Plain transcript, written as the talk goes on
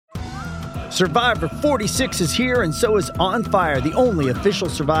Survivor 46 is here, and so is On Fire, the only official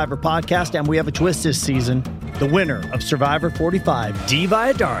Survivor podcast, and we have a twist this season. The winner of Survivor 45, Dee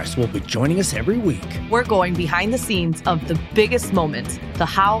Valladares, will be joining us every week. We're going behind the scenes of the biggest moments, the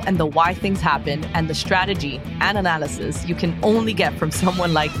how and the why things happen, and the strategy and analysis you can only get from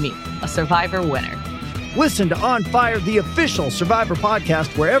someone like me, a Survivor winner. Listen to On Fire, the official Survivor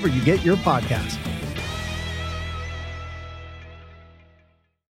podcast, wherever you get your podcasts.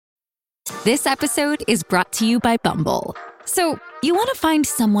 This episode is brought to you by Bumble. So, you want to find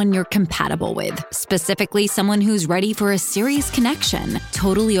someone you're compatible with, specifically someone who's ready for a serious connection,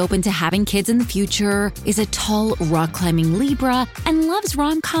 totally open to having kids in the future, is a tall, rock-climbing Libra, and loves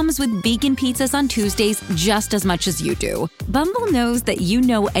rom-coms with vegan pizzas on Tuesdays just as much as you do. Bumble knows that you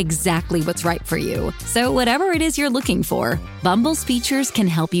know exactly what's right for you. So whatever it is you're looking for, Bumble's features can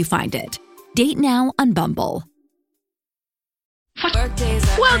help you find it. Date now on Bumble.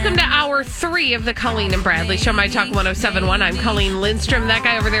 Welcome to hour 3 of the Colleen and Bradley Show, My Talk 1071. I'm Colleen Lindstrom. That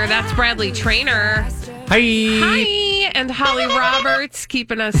guy over there, that's Bradley Traynor. Hi. Hi. And Holly Roberts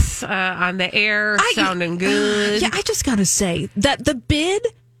keeping us on the air, sounding good. Yeah, I just got to say that the bid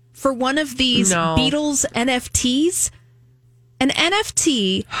for one of these Beatles NFTs, an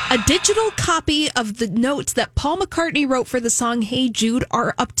NFT, a digital copy of the notes that Paul McCartney wrote for the song Hey Jude,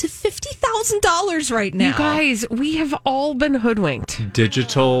 are up to $50,000 right now. You guys, we have all been hoodwinked.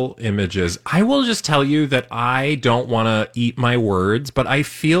 Digital images. I will just tell you that I don't want to eat my words, but I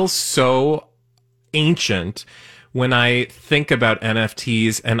feel so ancient when I think about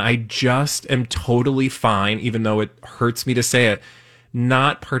NFTs, and I just am totally fine, even though it hurts me to say it,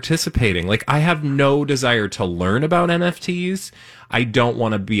 not participating. Like, I have no desire to learn about NFTs. I don't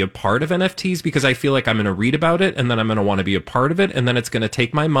want to be a part of NFTs because I feel like I'm going to read about it and then I'm going to want to be a part of it, and then it's going to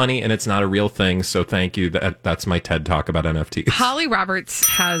take my money and it's not a real thing. So thank you. That's my TED Talk about NFTs. Holly Roberts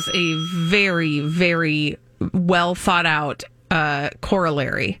has a very, very well thought out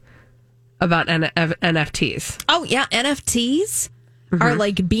corollary about NFTs. Oh, yeah. NFTs are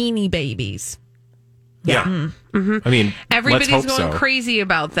like Beanie Babies. Yeah. Mm-hmm. I mean, everybody's going crazy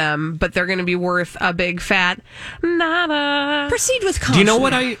about them, but they're going to be worth a big fat nada. Proceed with caution. Do you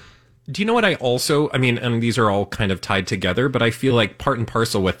know what I also, I mean, and these are all kind of tied together, but I feel like part and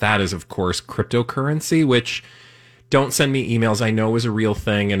parcel with that is, of course, cryptocurrency, which, don't send me emails, I know is a real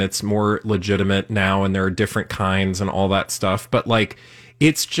thing and it's more legitimate now and there are different kinds and all that stuff. But like,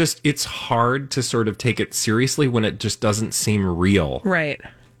 it's hard to sort of take it seriously when it just doesn't seem real. Right.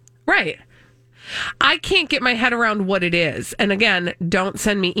 I can't get my head around what it is. And again, don't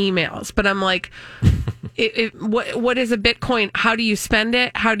send me emails. But I'm like, what is a Bitcoin? How do you spend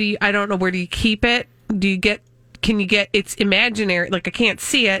it? I don't know, where do you keep it? Can you get, it's imaginary. Like, I can't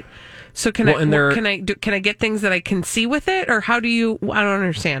see it. So can I get things that I can see with it? Or how do you, I don't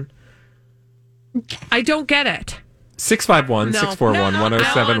understand. I don't get it.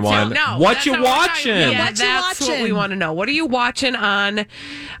 651-641-1071. What you watching? Yeah, that's what we want to know. What are you watching on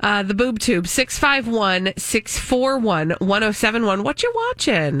the boob tube? 651-641-1071. What you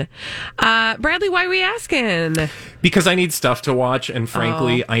watching? Bradley, why are we asking? Because I need stuff to watch, and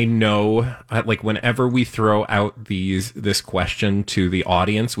frankly, I know, like, whenever we throw out this question to the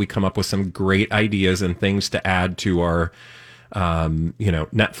audience, we come up with some great ideas and things to add to our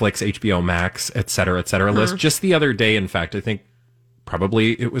Netflix, HBO Max, et cetera, list. Just the other day, in fact, I think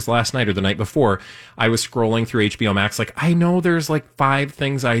probably it was last night or the night before, I was scrolling through HBO Max. Like, I know there's like 5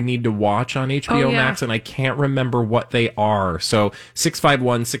 things I need to watch on HBO Max, and I can't remember what they are. So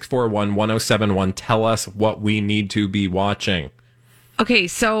 651-641-1071, tell us what we need to be watching. Okay,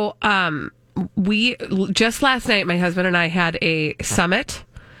 so we just last night, my husband and I had a summit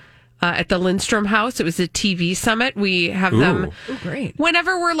at the Lindstrom House. It was a TV summit. We have them great.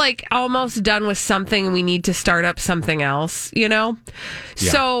 Whenever we're like almost done with something and we need to start up something else, Yeah.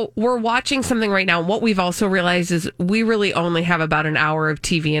 So we're watching something right now. What we've also realized is we really only have about an hour of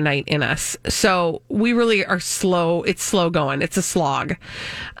TV a night in us. So we really are slow. It's slow going. It's a slog.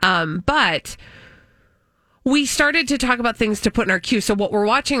 But we started to talk about things to put in our queue. So what we're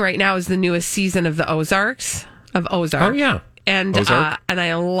watching right now is the newest season of the Ozark. Oh, yeah. And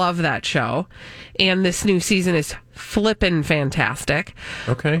I love that show. And this new season is flippin' fantastic.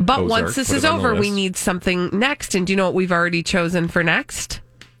 Okay. But once this is over, we need something next. And do you know what we've already chosen for next?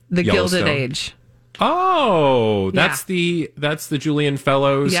 The Gilded Age. Oh, that's the Julian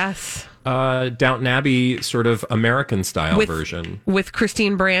Fellows. Yes. Downton Abbey sort of American style version with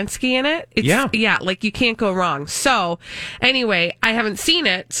Christine Baranski in it. Yeah, like you can't go wrong. So anyway, I haven't seen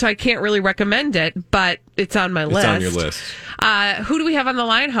it, so I can't really recommend it, but it's on my list. It's on your list. Who do we have on the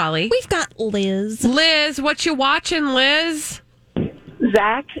line, Holly? We've got Liz. Liz, what you watching, Liz?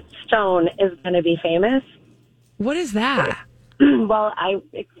 Zach Stone is going to be famous. What is that? Well,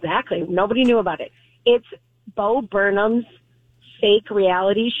 exactly. Nobody knew about it. It's Bo Burnham's fake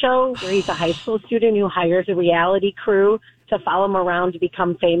reality show where he's a high school student who hires a reality crew to follow him around to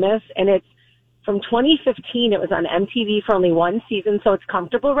become famous. And it's from 2015. It was on MTV for only one season, so it's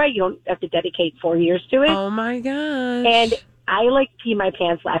comfortable, right? You don't have to dedicate 4 years to it. Oh, my gosh. And I pee my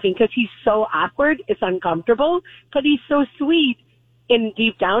pants laughing because he's so awkward. It's uncomfortable, but he's so sweet. And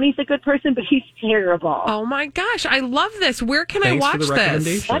deep down, he's a good person, but he's terrible. Oh, my gosh. I love this. Where can I watch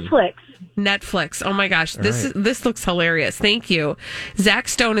this? Netflix. Oh, my gosh. This looks hilarious. Thank you. Zach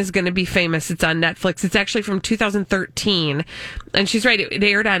Stone is going to be famous. It's on Netflix. It's actually from 2013. And she's right. It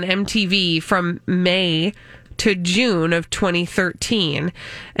aired on MTV from May to June of 2013.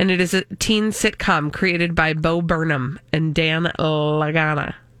 And it is a teen sitcom created by Bo Burnham and Dan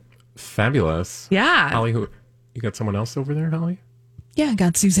Lagana. Fabulous. Yeah. Holly, you got someone else over there, Holly? Yeah, I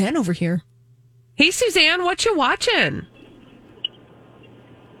got Suzanne over here. Hey, Suzanne, what you watching?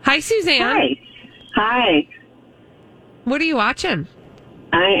 Hi, Suzanne. Hi. What are you watching?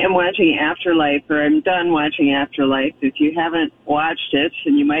 I am watching Afterlife, or I'm done watching Afterlife. If you haven't watched it,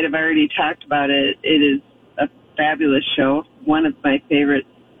 and you might have already talked about it, it is a fabulous show. One of my favorites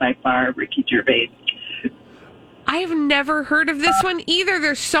by far, Ricky Gervais. I have never heard of this one either.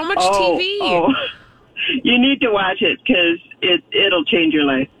 There's so much TV. Oh. You need to watch it because it'll change your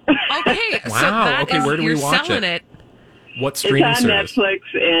life. Okay, wow. So where do we watch it? What streaming service? It's on Netflix,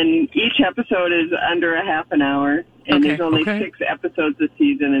 and each episode is under a half an hour. And there's only 6 episodes a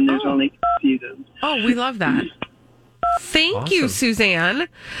season, and there's only 2 seasons. Oh, we love that. Thank you, Suzanne.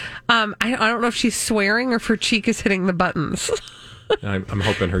 I don't know if she's swearing or if her cheek is hitting the buttons. I'm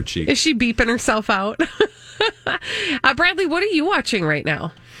hoping her cheek. Is she beeping herself out? Bradley, what are you watching right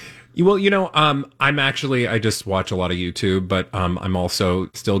now? Well, I just watch a lot of YouTube, but I'm also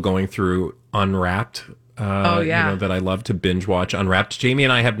still going through Unwrapped. That I love to binge watch. Unwrapped. Jamie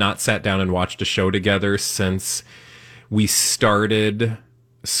and I have not sat down and watched a show together since we started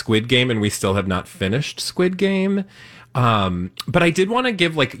Squid Game, and we still have not finished Squid Game. But I did want to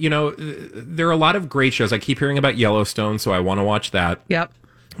give, there are a lot of great shows. I keep hearing about Yellowstone, so I want to watch that. Yep.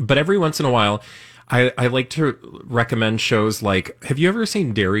 But every once in a while, I like to recommend shows like, have you ever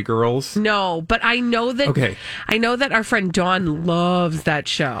seen Dairy Girls? No, but I know that. Okay. I know that our friend Dawn loves that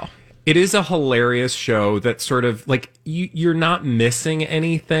show. It is a hilarious show that sort of you're not missing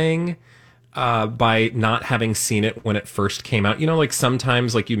anything by not having seen it when it first came out.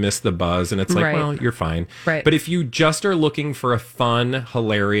 Sometimes you miss the buzz and it's like, well, you're fine. Right. But if you just are looking for a fun,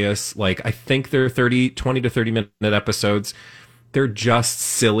 hilarious, I think they're 20 to 30 minute episodes. They're just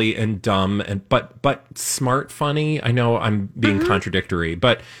silly and dumb but smart funny. I know I'm being contradictory,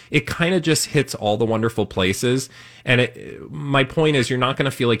 but it kind of just hits all the wonderful places. And my point is, you're not going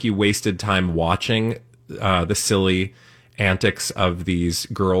to feel like you wasted time watching the silly antics of these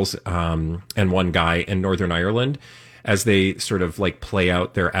girls and one guy in Northern Ireland as they sort of play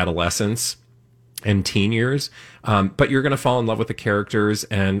out their adolescence and teen years. But you're going to fall in love with the characters,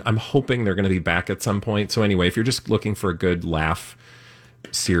 and I'm hoping they're going to be back at some point. So anyway, if you're just looking for a good laugh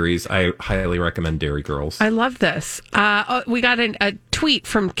series, I highly recommend Dairy Girls. I love this. We got a tweet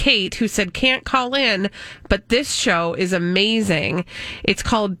from Kate who said, can't call in, but this show is amazing. It's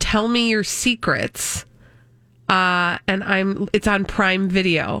called Tell Me Your Secrets. And it's on Prime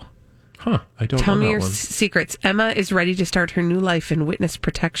Video. Huh, I don't know. Tell me your secrets. Emma is ready to start her new life in witness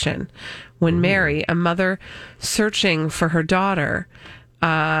protection. When Mary, a mother searching for her daughter's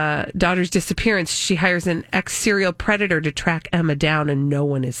disappearance, she hires an ex-serial predator to track Emma down, and no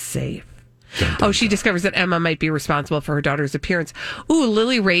one is safe. She discovers that Emma might be responsible for her daughter's appearance. Ooh,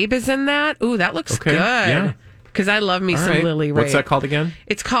 Lily Rabe is in that. Ooh, that looks good. Yeah. Because I love me some Lily Rabe. What's that called again?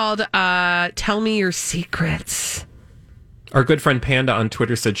 It's called Tell Me Your Secrets. Our good friend Panda on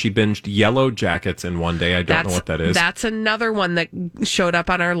Twitter said she binged Yellow Jackets in one day. I don't know what that is. That's another one that showed up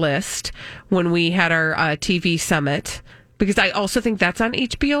on our list when we had our TV summit. Because I also think that's on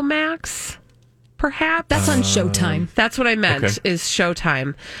HBO Max, perhaps. That's on Showtime. That's what I meant, is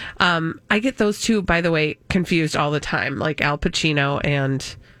Showtime. I get those two, by the way, confused all the time, like Al Pacino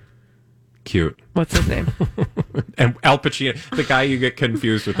and... Cute. What's his name? And Al Pacino, the guy you get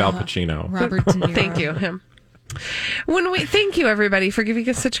confused with Al Pacino. Robert De Niro. Thank you, him. Thank you, everybody, for giving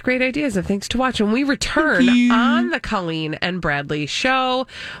us such great ideas and things to watch. When we return on the Colleen and Bradley show,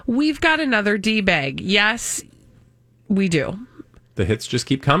 we've got another D-bag. Yes, we do. The hits just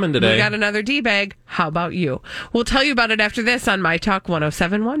keep coming today. We got another D-bag. How about you? We'll tell you about it after this on My Talk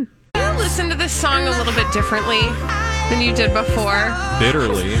 107.1. You listen to this song a little bit differently than you did before.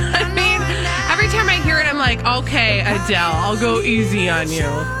 Bitterly. I mean, every time I hear it, I'm like, like, okay, Adele, I'll go easy on you.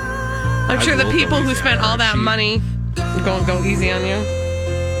 I'm sure the people who spent all that money are go easy on you.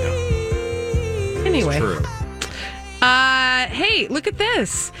 Yeah. Anyway. It's true. Hey, look at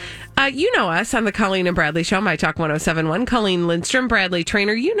this. You know us on the Colleen and Bradley Show, My Talk 107.1. Colleen Lindstrom, Bradley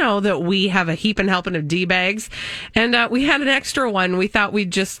Trainer. You know that we have a heap and helping of D-bags. And we had an extra one. We thought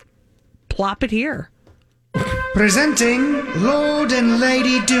we'd just plop it here. Presenting Lord and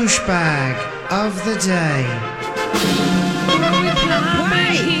Lady Douchebag of the Day. Who are we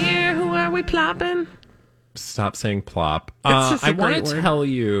plopping here? Who are we plopping? Stop saying plop. I want to tell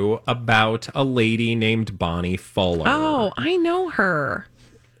you about a lady named Bonnie Fuller. Oh, I know her.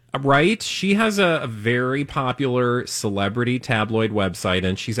 Right? She has a very popular celebrity tabloid website,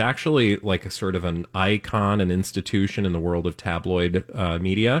 and she's actually like a sort of an icon, an institution in the world of tabloid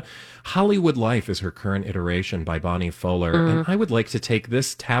media. Hollywood Life is her current iteration by Bonnie Fuller, and I would like to take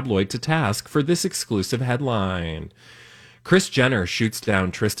this tabloid to task for this exclusive headline. Kris Jenner shoots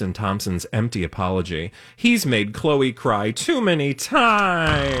down Tristan Thompson's empty apology. He's made Khloe cry too many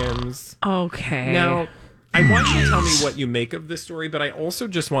times. Okay. Now, I want you to tell me what you make of this story, but I also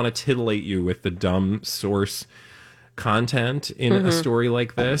just want to titillate you with the dumb source content in a story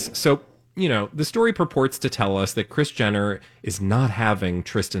like this. So, you know, the story purports to tell us that Kris Jenner is not having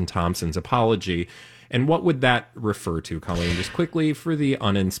Tristan Thompson's apology. And what would that refer to, Colleen, just quickly for the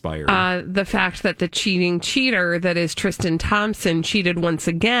uninspired? The fact that the cheating cheater that is Tristan Thompson cheated once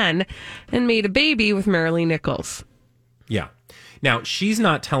again and made a baby with Marilee Nichols. Yeah. Now, she's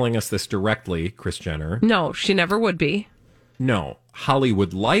not telling us this directly, Kris Jenner. No, she never would be. No.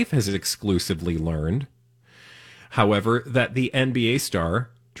 Hollywood Life has exclusively learned, however, that the NBA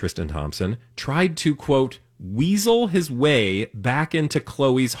star, Tristan Thompson, tried to, quote, weasel his way back into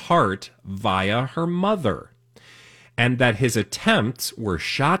Khloe's heart via her mother, and that his attempts were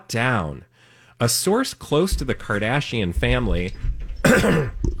shot down. A source close to the Kardashian family,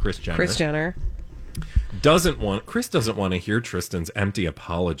 Kris Jenner, Kris doesn't want to hear Tristan's empty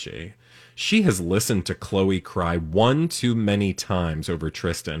apology. She has listened to Khloe cry one too many times over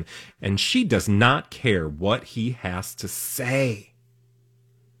Tristan, and she does not care what he has to say.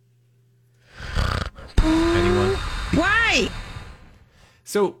 Anyone? Why?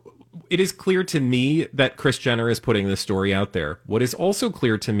 So it is clear to me that Kris Jenner is putting this story out there. What is also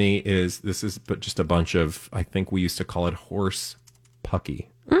clear to me is this is just a bunch of, I think we used to call it horse pucky.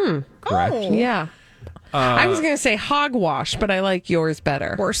 Correct? Oh. Yeah. I was going to say hogwash, but I like yours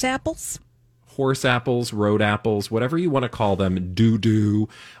better. Horse apples? Horse apples, road apples, whatever you want to call them, doo-doo.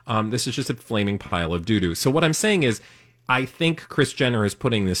 This is just a flaming pile of doo-doo. So what I'm saying is, I think Kris Jenner is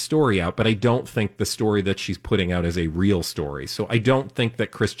putting this story out, but I don't think the story that she's putting out is a real story. So I don't think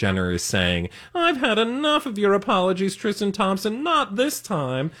that Kris Jenner is saying, I've had enough of your apologies, Tristan Thompson, not this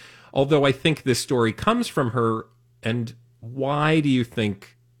time. Although I think this story comes from her. And why do you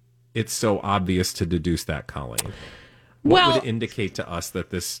think it's so obvious to deduce that, Colleen? What would indicate to us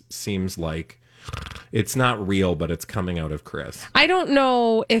that this seems like it's not real, but it's coming out of Kris? I don't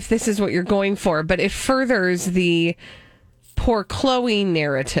know if this is what you're going for, but it furthers the poor Khloe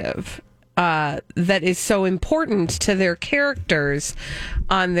narrative that is so important to their characters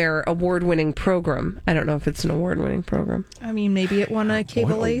on their award-winning program. I don't know if it's an award-winning program. I mean, maybe it won a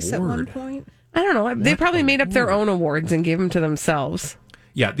Cable Ace at one point. I don't know. They probably made up their own awards and gave them to themselves.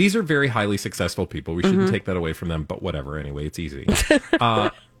 Yeah, these are very highly successful people. We shouldn't take that away from them, but whatever. Anyway, it's easy.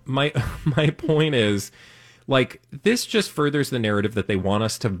 My point is, like, this just furthers the narrative that they want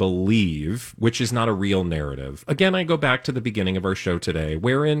us to believe, which is not a real narrative. Again, I go back to the beginning of our show today,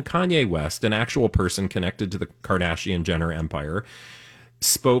 wherein Kanye West, an actual person connected to the Kardashian-Jenner empire,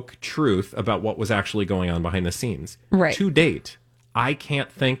 spoke truth about what was actually going on behind the scenes. Right. To date, I can't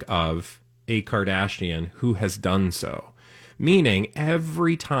think of a Kardashian who has done so. Meaning,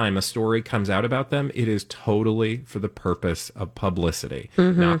 every time a story comes out about them, it is totally for the purpose of publicity.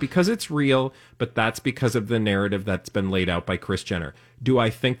 Not because it's real, but that's because of the narrative that's been laid out by Kris Jenner. Do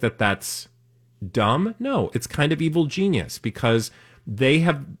I think that that's dumb? No, it's kind of evil genius, because they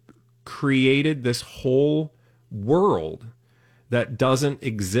have created this whole world that doesn't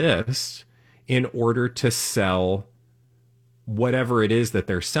exist in order to sell whatever it is that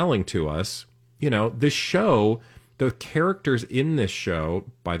they're selling to us. You know, this show... The characters in this show,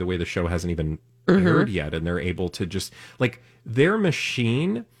 by the way, the show hasn't even aired yet, and they're able to just, like, their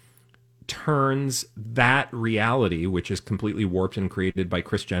machine turns that reality, which is completely warped and created by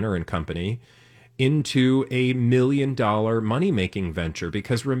Kris Jenner and company, into a $1 million money-making venture.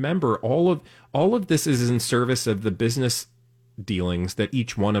 Because remember, all of this is in service of the business dealings that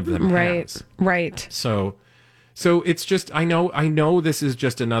each one of them has. Right. So So it's just, I know this is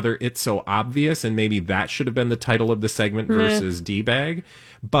just another It's So Obvious, and maybe that should have been the title of the segment versus D-bag.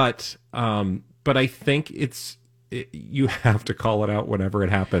 But I think you have to call it out whenever it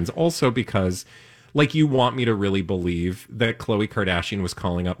happens. Also because, like, you want me to really believe that Khloe Kardashian was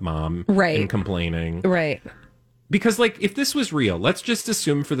calling up mom and complaining. Right. Because, like, if this was real, let's just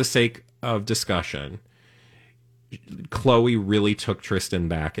assume for the sake of discussion, Khloe really took Tristan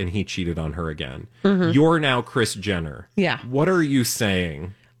back and he cheated on her again. Mm-hmm. You're now Kris Jenner. Yeah. What are you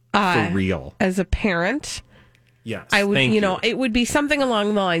saying for real? As a parent, yes, I would, it would be something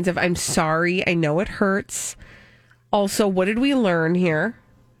along the lines of, I'm sorry, I know it hurts. Also, what did we learn here?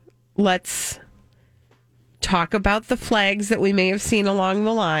 Let's talk about the flags that we may have seen along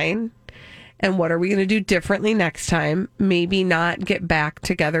the line. And what are we going to do differently next time? Maybe not get back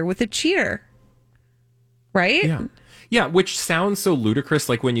together with a cheater. Right? Yeah. Yeah, which sounds so ludicrous.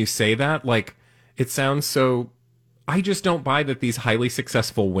 Like when you say that, like it sounds so, I just don't buy that these highly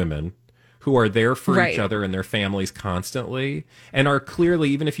successful women who are there for each other and their families constantly and are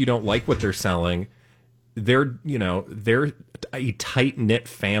clearly, even if you don't like what they're selling, they're a tight-knit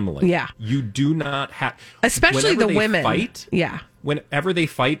family. Yeah. You do not have, especially the women fight. Yeah. Whenever they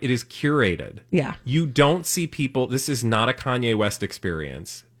fight, it is curated. Yeah. You don't see people, this is not a Kanye West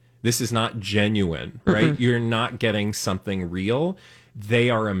experience. This is not genuine, right? Mm-hmm. You're not getting something real. They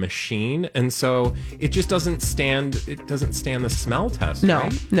are a machine. And so it just doesn't stand the smell test. No,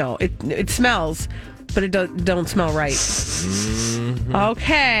 right? No, it smells, but it don't smell right. Mm-hmm.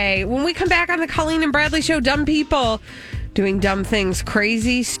 Okay. When we come back on the Colleen and Bradley Show, dumb people doing dumb things,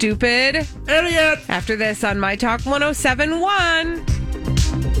 crazy, stupid, idiot. After this on My Talk 107.1.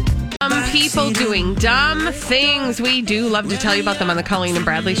 People doing dumb things. We do love to tell you about them on the Colleen and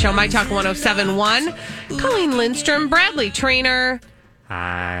Bradley Show. My Talk 107.1. Colleen Lindstrom, Bradley Trainer.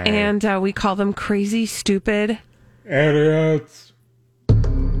 Hi. And we call them crazy, stupid idiots.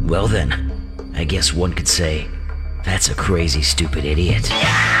 Well then, I guess one could say that's a crazy, stupid idiot.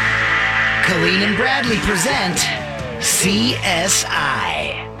 Colleen and Bradley present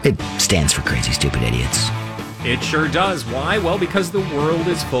CSI. It stands for Crazy Stupid Idiots. It sure does. Why? Well, because the world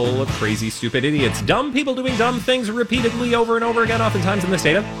is full of crazy, stupid idiots. Dumb people doing dumb things repeatedly over and over again, oftentimes in the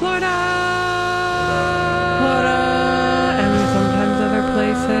state of Florida. And sometimes other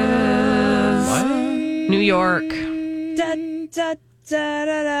places. What? New York.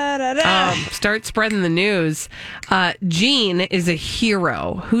 Start spreading the news. Gene is a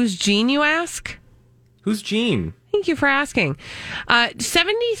hero. Who's Gene, you ask? Who's Gene? Thank you for asking.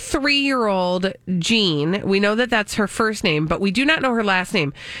 73-year-old Jean, we know that that's her first name, but we do not know her last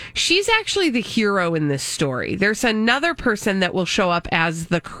name. She's actually the hero in this story. There's another person that will show up as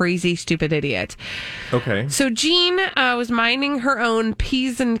the crazy, stupid idiot. Okay. So Jean was minding her own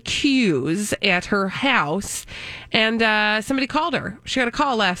P's and Q's at her house, and somebody called her. She got a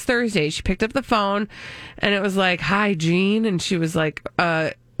call last Thursday. She picked up the phone, and it was like, "Hi, Jean," and she was like,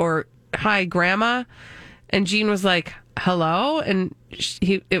 or "Hi, Grandma." And Gene was like, "Hello?" And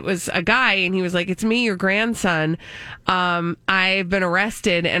it was a guy, and he was like, "It's me, your grandson. I've been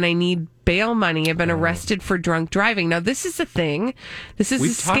arrested, and I need bail money. I've been arrested for drunk driving." Now, this is a thing. This is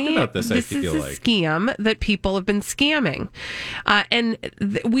We've a scam. talked about this, I feel like. Scam that people have been scamming. And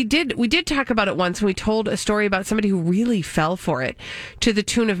we did talk about it once, and we told a story about somebody who really fell for it to the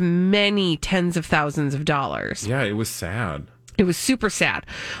tune of many tens of thousands of dollars. Yeah, it was sad. It was super sad.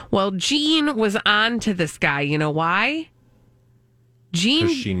 Well, Jean was on to this guy. You know why?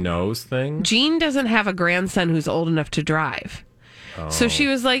 Because she knows things? Jean doesn't have a grandson who's old enough to drive. Oh. So she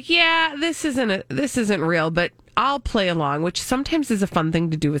was like, "Yeah, this isn't real, but I'll play along," which sometimes is a fun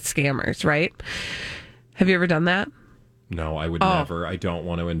thing to do with scammers, right? Have you ever done that? No, I would never. I don't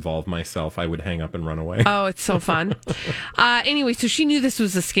want to involve myself. I would hang up and run away. Oh, it's so fun. Anyway, so she knew this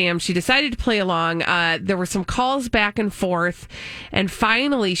was a scam. She decided to play along. There were some calls back and forth. And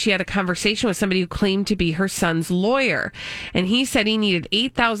finally, she had a conversation with somebody who claimed to be her son's lawyer. And he said he needed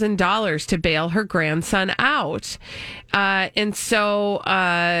 $8,000 to bail her grandson out. And so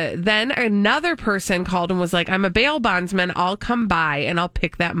then another person called and was like, "I'm a bail bondsman. I'll come by and I'll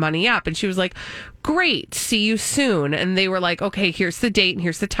pick that money up." And she was like, "Great, see you soon." And they were like, "Okay, here's the date and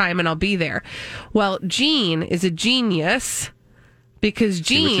here's the time and I'll be there." Well, Jean is a genius because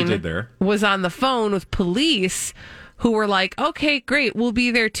Jean was on the phone with police who were like, "Okay, great, we'll be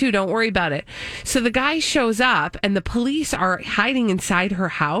there too. Don't worry about it." So the guy shows up and the police are hiding inside her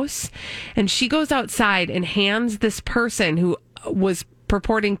house. And she goes outside and hands this person who was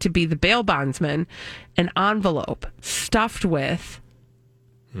purporting to be the bail bondsman an envelope stuffed with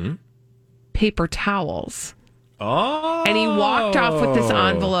paper towels. Oh. And he walked off with this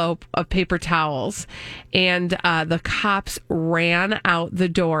envelope of paper towels. And the cops ran out the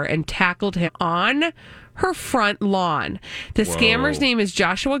door and tackled him on her front lawn. The scammer's name is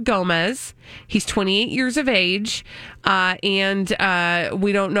Joshua Gomez. He's 28 years of age. And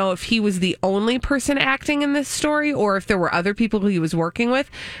we don't know if he was the only person acting in this story or if there were other people who he was working with.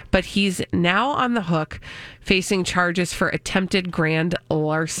 But he's now on the hook facing charges for attempted grand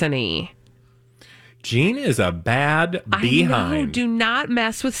larceny. Gene is a bad behind. I know. Do not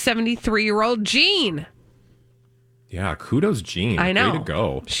mess with 73-year-old Gene. Yeah, kudos, Gene. I know. Way to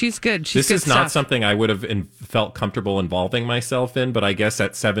go. She's good. This is not something I would have felt comfortable involving myself in, but I guess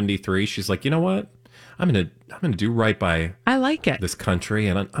at 73, she's like, you know what? I'm gonna do right by. I like it. This country,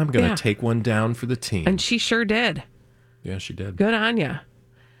 and I'm gonna take one down for the team. And she sure did. Yeah, she did. Good on you.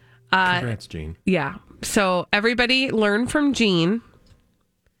 Congrats, Gene. Yeah. So everybody learn from Gene.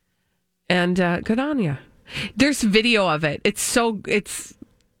 And good on you. There's video of it. I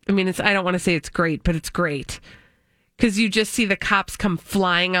don't want to say it's great, but it's great. Because you just see the cops come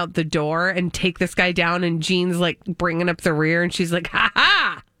flying out the door and take this guy down, and Jean's like bringing up the rear, and she's like, ha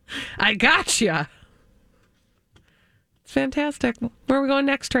ha, I gotcha. It's fantastic. Where are we going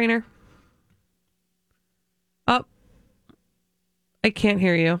next, Trainer? Oh, I can't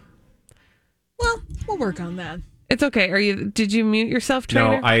hear you. Well, we'll work on that. It's okay. Did you mute yourself,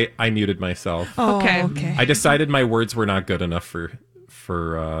 Trainer? No, I muted myself. Oh, okay. I decided my words were not good enough for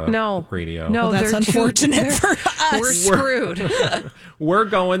radio. No, well, that's unfortunate for us. We're screwed. We're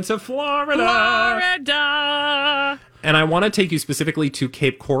going to Florida. And I want to take you specifically to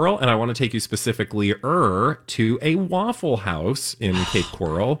Cape Coral, and I want to take you specifically to a Waffle House in Cape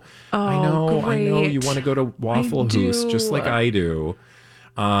Coral. I know you want to go to Waffle House just like I do.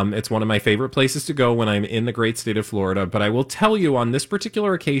 It's one of my favorite places to go when I'm in the great state of Florida. But I will tell you, on this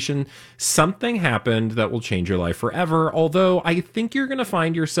particular occasion, something happened that will change your life forever. Although I think you're going to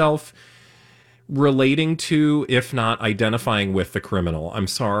find yourself relating to, if not identifying with, the criminal. I'm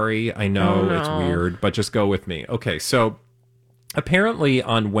sorry. I know it's weird, but just go with me. Okay, so apparently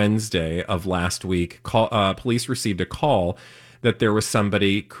on Wednesday of last week, police received a call that there was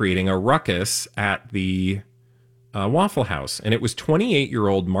somebody creating a ruckus at the Waffle House, and it was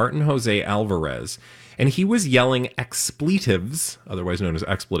 28-year-old Martin Jose Alvarez, and he was yelling expletives, otherwise known as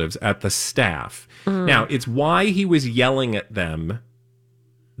expletives, at the staff. Now, it's why he was yelling at them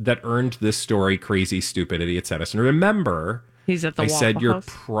that earned this story crazy, stupid idiot status. And remember, he's at the Waffle House. I said you're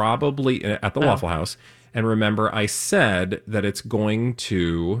probably at the Waffle House, and remember, I said that it's going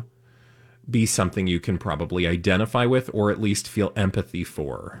to be something you can probably identify with, or at least feel empathy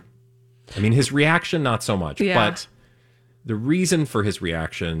for. I mean, his reaction, not so much, but the reason for his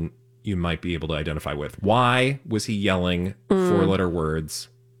reaction, you might be able to identify with. Why was he yelling 4-letter words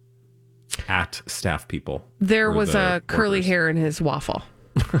at staff people? There was a curly hair in his waffle.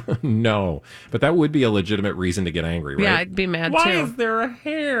 No, but that would be a legitimate reason to get angry, right? Yeah, I'd be mad too. Why is there a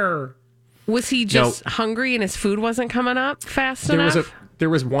hair? Was he just hungry and his food wasn't coming up fast enough? There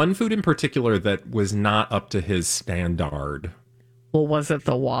was one food in particular that was not up to his standard. Well, was it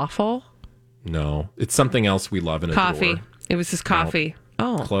the waffle? No, it's something else we love and coffee. adore. It was his coffee.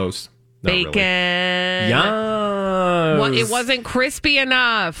 No, close. Not bacon. Really. Yes. Well, it wasn't crispy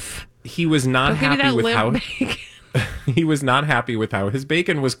enough. He was not happy with how he was not happy with how his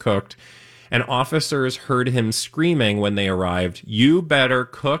bacon was cooked, and officers heard him screaming when they arrived, "You better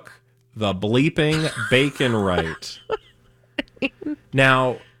cook the bleeping bacon right."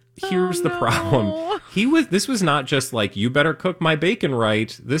 Now, here's the problem. This was not just like, you better cook my bacon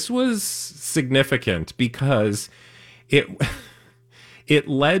right. This was significant because it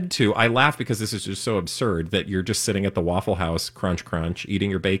led to, I laugh because this is just so absurd that you're just sitting at the Waffle House, crunch, crunch, eating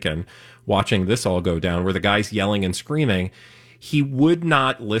your bacon, watching this all go down where the guy's yelling and screaming. He would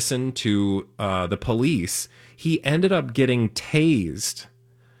not listen to the police. He ended up getting tased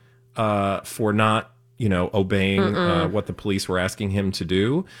for not, obeying what the police were asking him to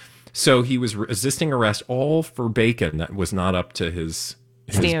do. So he was resisting arrest all for bacon that was not up to his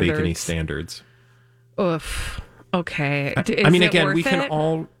bacony standards. Oof. Okay. I mean, again, we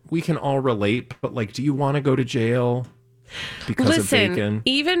can all relate, but like, do you want to go to jail because of bacon?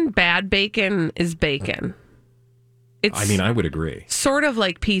 Even bad bacon is bacon. I would agree. Sort of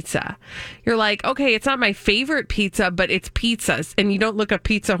like pizza. You're like, okay, it's not my favorite pizza, but it's pizzas, and you don't look a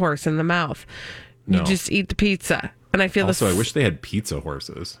pizza horse in the mouth. You just eat the pizza. And I feel also, I wish they had pizza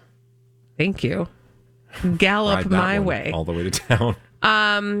horses. Thank you. Gallop my way. All the way to town.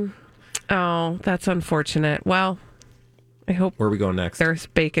 Oh, that's unfortunate. Well, I hope. Where are we going next? There's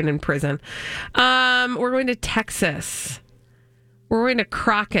bacon in prison. We're going to Texas. We're going to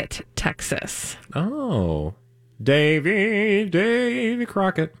Crockett, Texas. Oh. Davy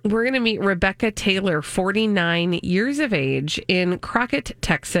Crockett. We're going to meet Rebecca Taylor, 49 years of age, in Crockett,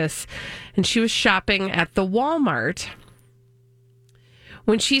 Texas. And she was shopping at the Walmart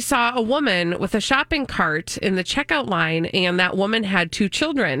when she saw a woman with a shopping cart in the checkout line, and that woman had 2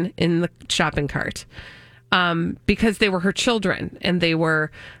 children in the shopping cart because they were her children, and they were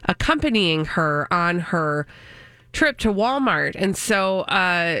accompanying her on her trip to Walmart. And so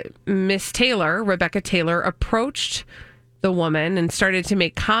Miss Taylor, Rebecca Taylor, approached the woman and started to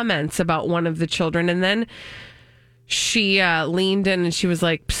make comments about one of the children. And then she leaned in and she was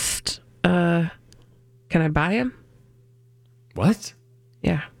like, "Psst, can I buy him?" What?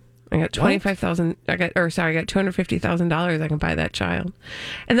 Yeah. I got $25,000. I got $250,000. I can buy that child.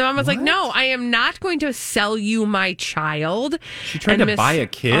 And the mom was like, "No, I am not going to sell you my child." She tried to buy a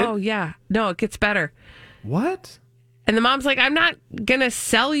kid? Oh, yeah. No, it gets better. What? And the mom's like, "I'm not going to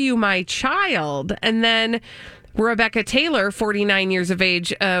sell you my child." And then Rebecca Taylor, 49 years of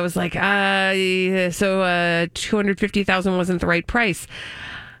age, was like, so $250,000 wasn't the right price.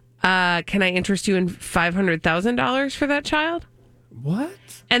 Can I interest you in $500,000 for that child?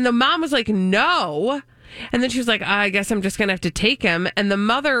 What? And the mom was like, "No." And then she was like, "I guess I'm just going to have to take him." And the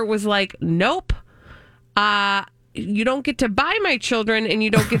mother was like, "Nope. You don't get to buy my children, and you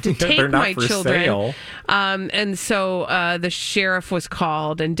don't get to take my children." Sale. And so the sheriff was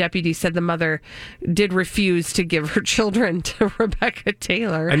called, and deputies said the mother did refuse to give her children to Rebecca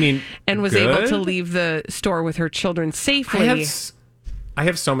Taylor. And was able to leave the store with her children safely. I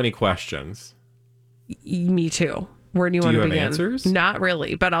have so many questions. Me too. Where do you want to begin? Do you have answers? Not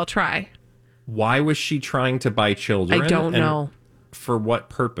really, but I'll try. Why was she trying to buy children? I don't know. For what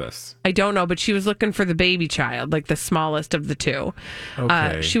purpose? I don't know, but she was looking for the baby child, like the smallest of the 2.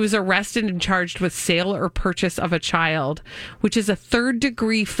 Okay. She was arrested and charged with sale or purchase of a child, which is a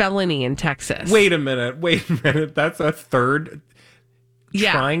 3rd-degree felony in Texas. Wait a minute. That's a third?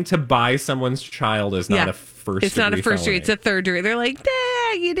 Yeah. Trying to buy someone's child is not a first-degree It's not a first-degree. It's a 3rd-degree. They're like,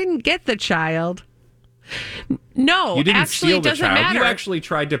 you didn't get the child. No, you didn't actually, steal it the doesn't child. matter. You actually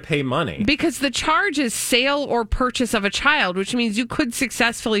tried to pay money. Because the charge is sale or purchase of a child, which means you could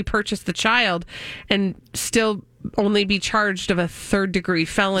successfully purchase the child and still only be charged of a 3rd-degree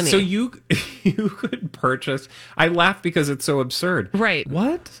felony. So you could purchase... I laugh because it's so absurd. Right.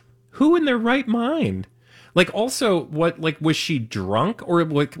 What? Who in their right mind? Like, also, was she drunk, or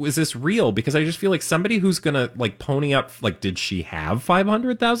was this real? Because I just feel like somebody who's gonna pony up, did she have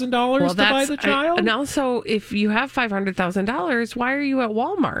 $500,000 to buy the child? And also, if you have $500,000, why are you at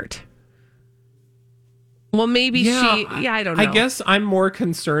Walmart? Well, maybe I don't know. I guess I'm more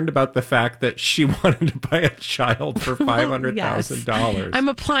concerned about the fact that she wanted to buy a child for $500,000. Yes. I'm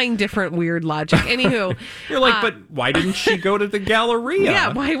applying different weird logic. Anywho. You're like, but why didn't she go to the Galleria?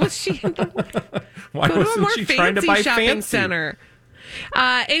 Yeah, why was she in the... Why wasn't she trying to buy shopping fancy? Center?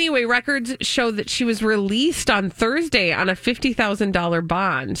 Anyway, records show that she was released on Thursday on a $50,000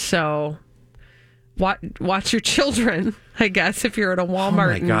 bond. So... Watch your children, I guess, if you're at a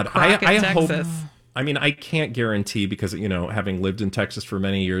Walmart in Crockett, Texas. I can't guarantee because, having lived in Texas for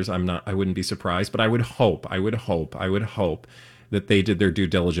many years, I wouldn't be surprised, but I would hope that they did their due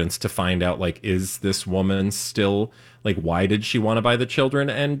diligence to find out, is this woman still, why did she want to buy the children?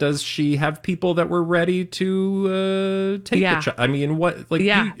 And does she have people that were ready to take the child?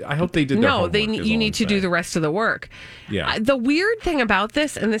 I hope they did their homework. You need to do the rest of the work. Yeah. The weird thing about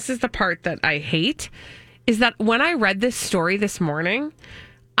this, and this is the part that I hate, is that when I read this story this morning,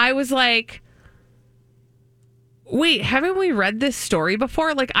 I was like, wait, haven't we read this story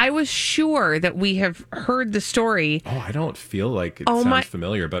before? I was sure that we have heard the story. Oh, I don't feel like it sounds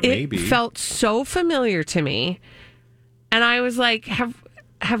familiar, but maybe. It felt so familiar to me. And I was like,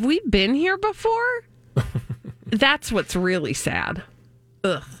 have we been here before? That's what's really sad.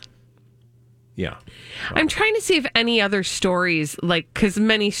 Ugh. Yeah. Well. I'm trying to see if any other stories, because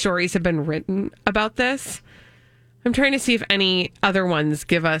many stories have been written about this. I'm trying to see if any other ones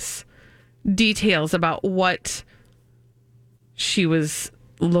give us details about what she was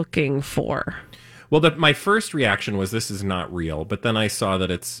looking for. Well, my first reaction was this is not real, but then I saw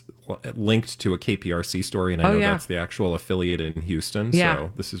that it's linked to a KPRC story, and I know that's the actual affiliate in Houston,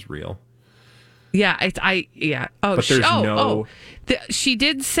 so this is real. Yeah, Oh, but there's she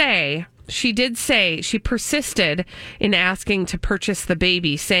did say she persisted in asking to purchase the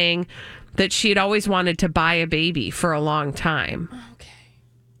baby, saying that she had always wanted to buy a baby for a long time.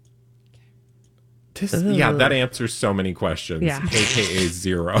 That answers so many questions. Yeah. AKA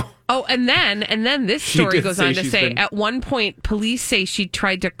zero. Oh, and then this story goes on to say, at one point, police say she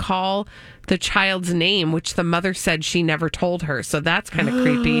tried to call the child's name, which the mother said she never told her. So that's kind of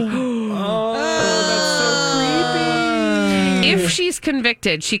creepy. Oh, that's so creepy. If she's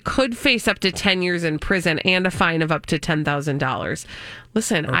convicted, she could face up to 10 years in prison and a fine of up to $10,000.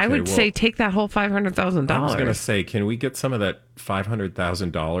 Listen, I would say take that whole $500,000. I was going to say, can we get some of that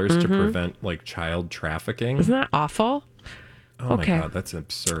 $500,000 to prevent like child trafficking? Isn't that awful? Oh my God, that's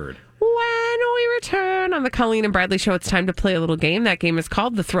absurd. When we return on the Colleen and Bradley Show, it's time to play a little game. That game is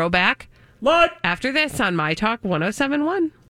called The Throwback. What? After this on My Talk 1071.